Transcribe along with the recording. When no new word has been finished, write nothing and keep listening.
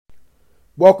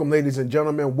Welcome, ladies and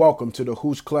gentlemen. Welcome to the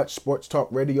Who's Clutch Sports Talk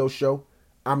Radio Show.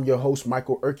 I'm your host,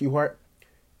 Michael Urquhart.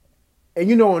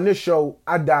 And on this show,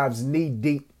 I dives knee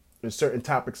deep in certain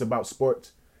topics about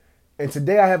sports. And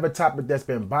today I have a topic that's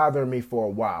been bothering me for a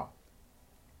while.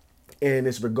 And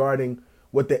it's regarding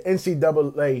what the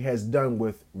NCAA has done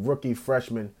with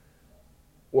freshman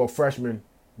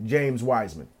James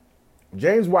Wiseman.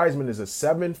 James Wiseman is a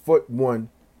 7'1"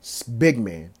 big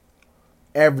man,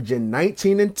 averaging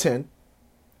 19 and 10.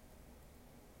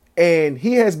 And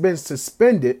he has been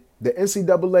suspended. The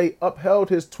NCAA upheld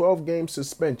his 12-game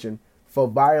suspension for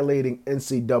violating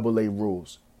NCAA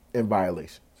rules and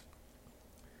violations.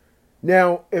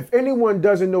 Now, if anyone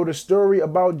doesn't know the story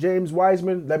about James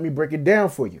Wiseman, let me break it down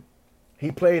for you.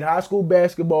 He played high school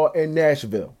basketball in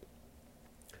Nashville.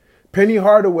 Penny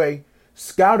Hardaway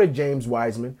scouted James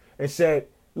Wiseman and said,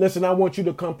 listen, I want you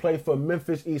to come play for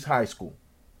Memphis East High School.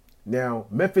 Now,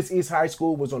 Memphis East High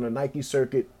School was on the Nike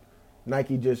circuit.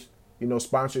 Nike just,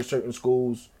 sponsors certain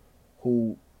schools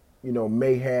who,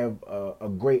 may have a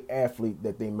great athlete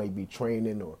that they may be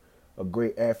training or a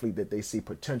great athlete that they see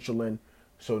potential in.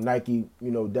 So Nike,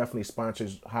 definitely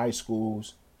sponsors high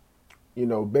schools,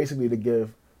 basically to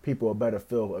give people a better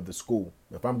feel of the school.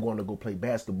 If I'm going to go play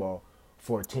basketball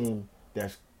for a team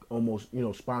that's almost,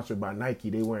 sponsored by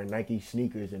Nike, they wearing Nike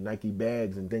sneakers and Nike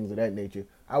bags and things of that nature,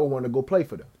 I would want to go play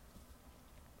for them.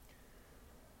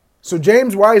 So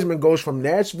James Wiseman goes from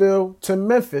Nashville to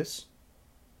Memphis.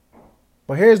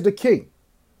 But here's the key.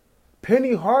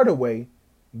 Penny Hardaway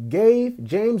gave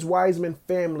James Wiseman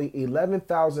family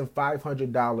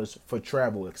 $11,500 for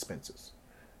travel expenses.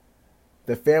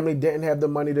 The family didn't have the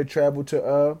money to travel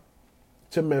to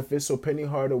Memphis, so Penny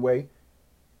Hardaway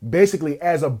basically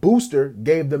as a booster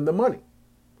gave them the money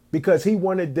because he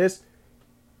wanted this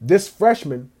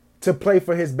freshman to play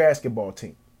for his basketball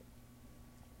team.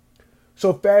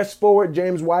 So fast forward,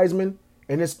 James Wiseman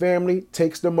and his family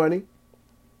takes the money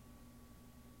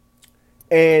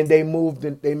and they moved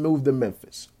to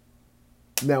Memphis.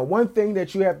 Now, one thing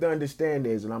that you have to understand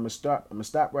is, and I'm gonna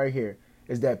stop right here,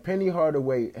 is that Penny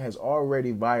Hardaway has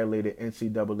already violated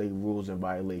NCAA rules and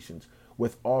violations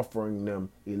with offering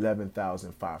them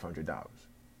 $11,500.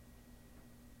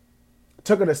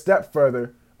 Took it a step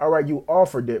further. All right, you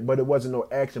offered it, but it wasn't no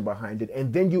action behind it,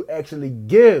 and then you actually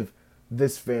give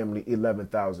this family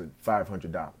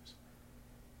 $11,500.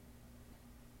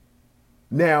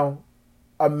 Now,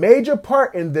 a major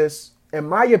part in this, in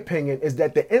my opinion, is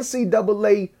that the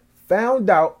NCAA found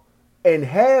out and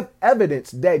have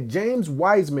evidence that James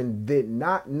Wiseman did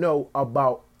not know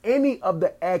about any of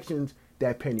the actions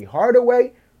that Penny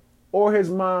Hardaway or his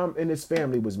mom and his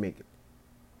family was making.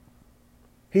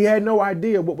 He had no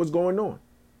idea what was going on.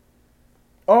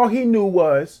 All he knew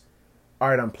was, all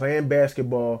right, I'm playing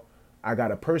basketball. I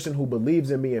got a person who believes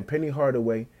in me and Penny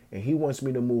Hardaway, and he wants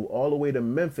me to move all the way to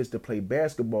Memphis to play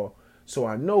basketball. So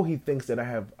I know he thinks that I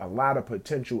have a lot of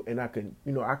potential and I could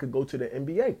go to the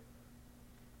NBA.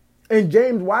 In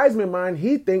James Wiseman's mind,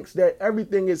 he thinks that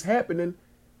everything is happening,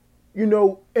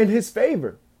 in his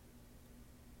favor.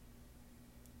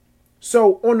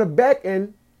 So on the back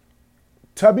end,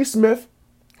 Tubby Smith,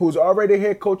 who's already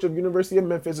head coach of University of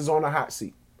Memphis, is on a hot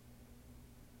seat.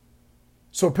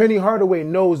 So Penny Hardaway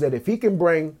knows that if he can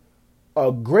bring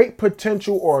a great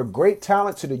potential or a great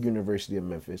talent to the University of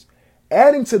Memphis,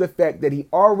 adding to the fact that he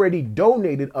already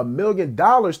donated $1 million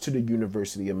to the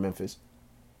University of Memphis,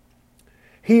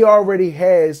 he already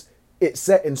has it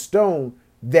set in stone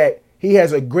that he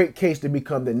has a great case to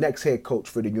become the next head coach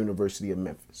for the University of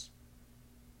Memphis.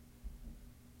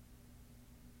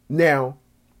 Now,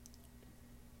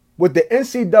 with the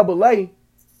NCAA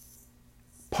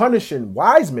punishing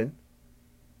Wiseman,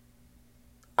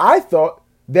 I thought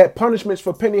that punishments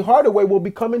for Penny Hardaway will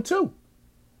be coming too.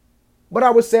 But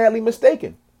I was sadly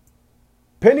mistaken.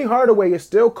 Penny Hardaway is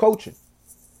still coaching.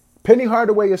 Penny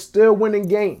Hardaway is still winning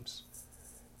games.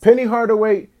 Penny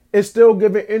Hardaway is still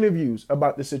giving interviews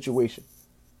about the situation.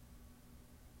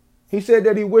 He said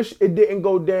that he wished it didn't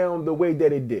go down the way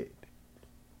that it did.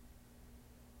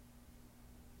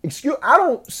 I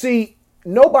don't see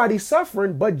nobody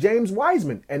suffering but James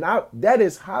Wiseman. And that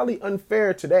is highly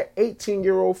unfair to that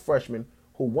 18-year-old freshman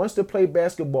who wants to play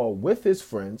basketball with his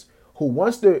friends, who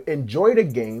wants to enjoy the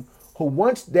game, who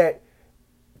wants that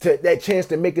chance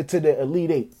to make it to the Elite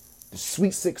Eight, the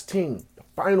Sweet 16, the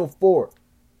Final Four.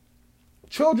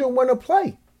 Children want to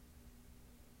play.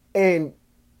 And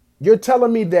you're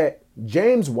telling me that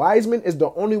James Wiseman is the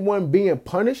only one being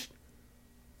punished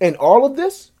in all of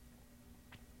this?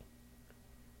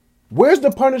 Where's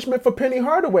the punishment for Penny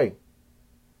Hardaway?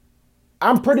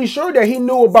 I'm pretty sure that he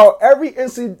knew about every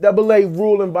NCAA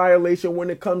rule and violation when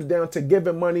it comes down to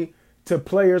giving money to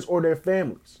players or their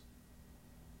families.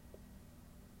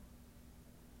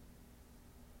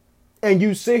 And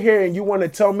you sit here and you want to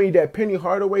tell me that Penny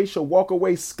Hardaway should walk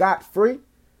away scot-free?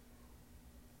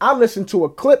 I listened to a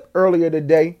clip earlier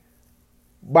today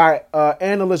by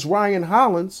analyst Ryan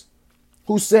Hollins,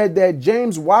 who said that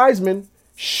James Wiseman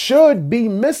should be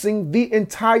missing the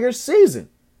entire season.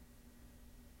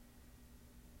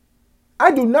 I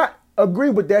do not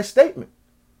agree with that statement.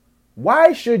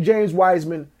 Why should James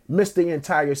Wiseman miss the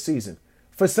entire season?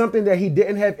 For something that he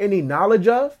didn't have any knowledge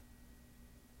of?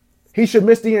 He should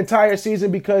miss the entire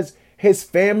season because his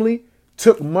family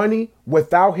took money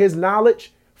without his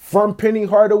knowledge from Penny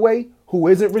Hardaway, who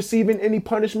isn't receiving any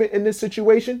punishment in this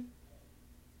situation,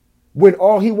 when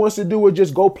all he wants to do is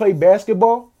just go play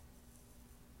basketball?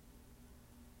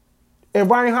 And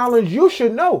Ryan Hollins, you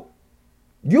should know.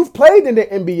 You've played in the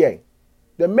NBA.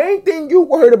 The main thing you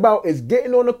worried about is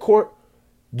getting on the court,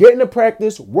 getting to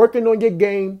practice, working on your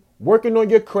game, working on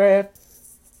your craft,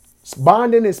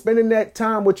 bonding and spending that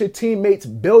time with your teammates,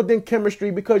 building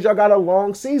chemistry because y'all got a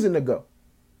long season to go.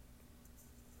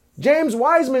 James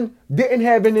Wiseman didn't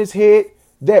have in his head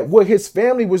that what his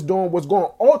family was doing was going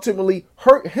to ultimately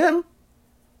hurt him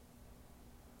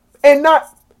and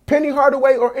not Penny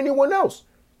Hardaway or anyone else.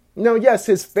 Now, yes,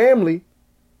 his family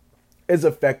is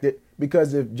affected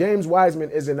because if James Wiseman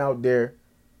isn't out there,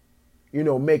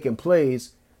 making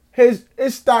plays, his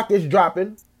stock is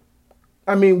dropping.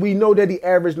 I mean, we know that he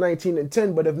averaged 19 and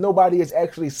 10, but if nobody is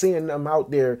actually seeing them out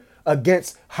there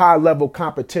against high-level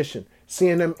competition,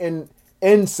 seeing them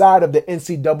inside of the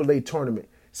NCAA tournament,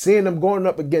 seeing them going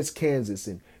up against Kansas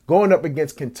and going up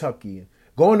against Kentucky and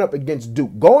going up against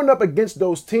Duke, going up against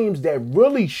those teams that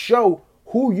really show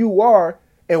who you are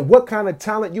and what kind of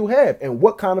talent you have and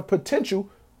what kind of potential,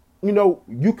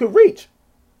 you could reach.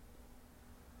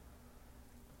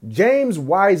 James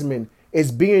Wiseman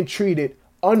is being treated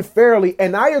unfairly,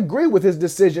 and I agree with his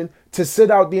decision to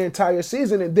sit out the entire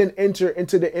season and then enter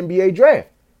into the NBA draft.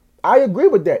 I agree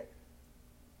with that.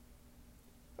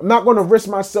 I'm not going to risk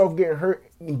myself getting hurt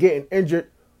and getting injured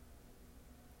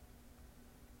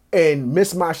and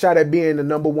miss my shot at being the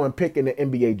number one pick in the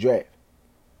NBA draft.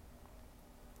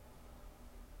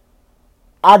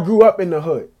 I grew up in the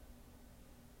hood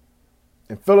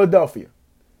in Philadelphia.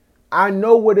 I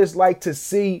know what it's like to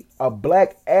see a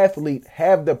black athlete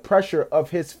have the pressure of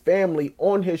his family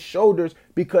on his shoulders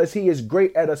because he is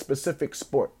great at a specific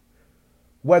sport.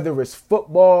 Whether it's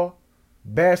football,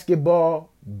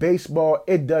 basketball, baseball,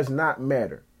 it does not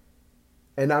matter.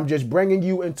 And I'm just bringing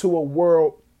you into a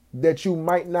world that you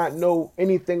might not know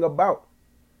anything about.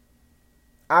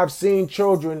 I've seen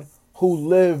children who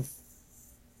live,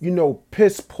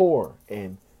 piss poor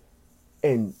and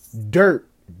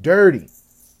dirty.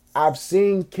 I've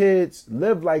seen kids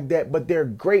live like that, but they're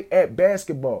great at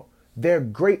basketball. They're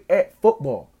great at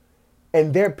football.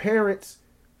 And their parents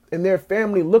and their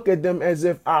family look at them as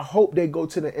if, I hope they go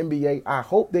to the NBA. I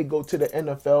hope they go to the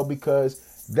NFL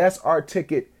because that's our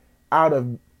ticket out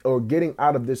of or getting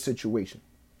out of this situation.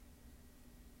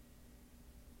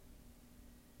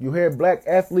 You hear black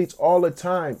athletes all the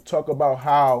time talk about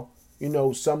how,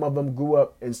 some of them grew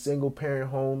up in single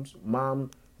parent homes.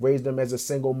 Mom raised them as a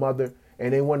single mother.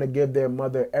 And they want to give their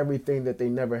mother everything that they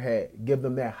never had. Give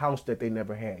them that house that they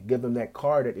never had. Give them that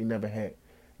car that they never had.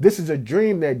 This is a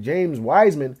dream that James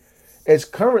Wiseman is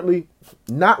currently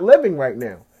not living right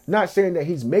now. Not saying that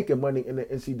he's making money in the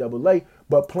NCAA,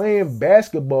 but playing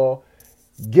basketball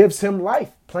gives him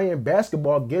life. Playing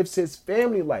basketball gives his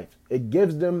family life. It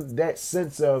gives them that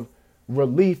sense of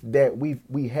relief that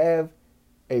we have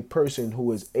a person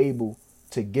who is able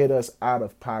to get us out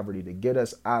of poverty, to get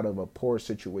us out of a poor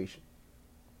situation.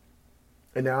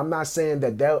 And now I'm not saying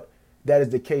that is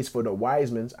the case for the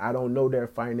Wisemans. I don't know their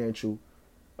financial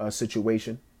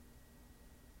situation.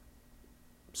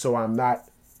 So I'm not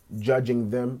judging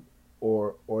them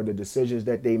or the decisions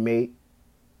that they made.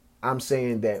 I'm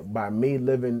saying that by me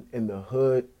living in the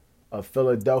hood of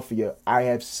Philadelphia, I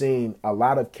have seen a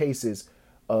lot of cases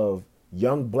of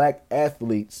young black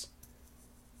athletes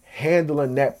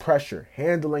handling that pressure,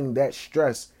 handling that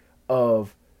stress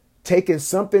of taking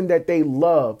something that they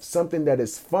love, something that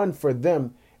is fun for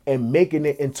them, and making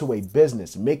it into a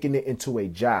business, making it into a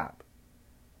job.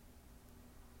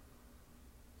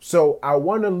 So I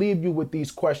want to leave you with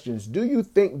these questions. Do you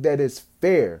think that it's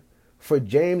fair for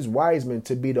James Wiseman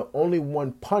to be the only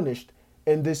one punished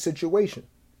in this situation?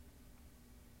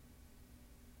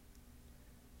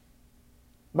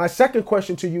 My second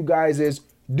question to you guys is,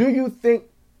 do you think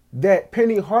that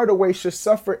Penny Hardaway should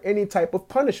suffer any type of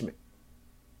punishment?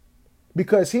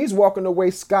 because he's walking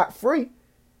away scot-free.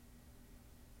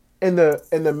 And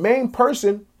the main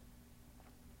person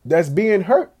that's being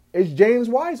hurt is James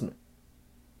Wiseman.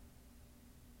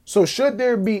 So should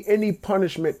there be any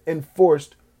punishment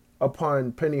enforced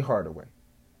upon Penny Hardaway?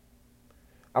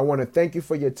 I want to thank you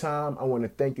for your time. I want to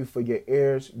thank you for your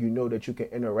ears. You know that you can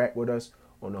interact with us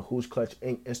on the Who's Clutch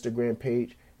Inc. Instagram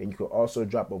page. And you can also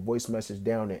drop a voice message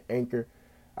down at Anchor.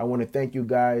 I want to thank you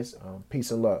guys.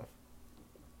 Peace and love.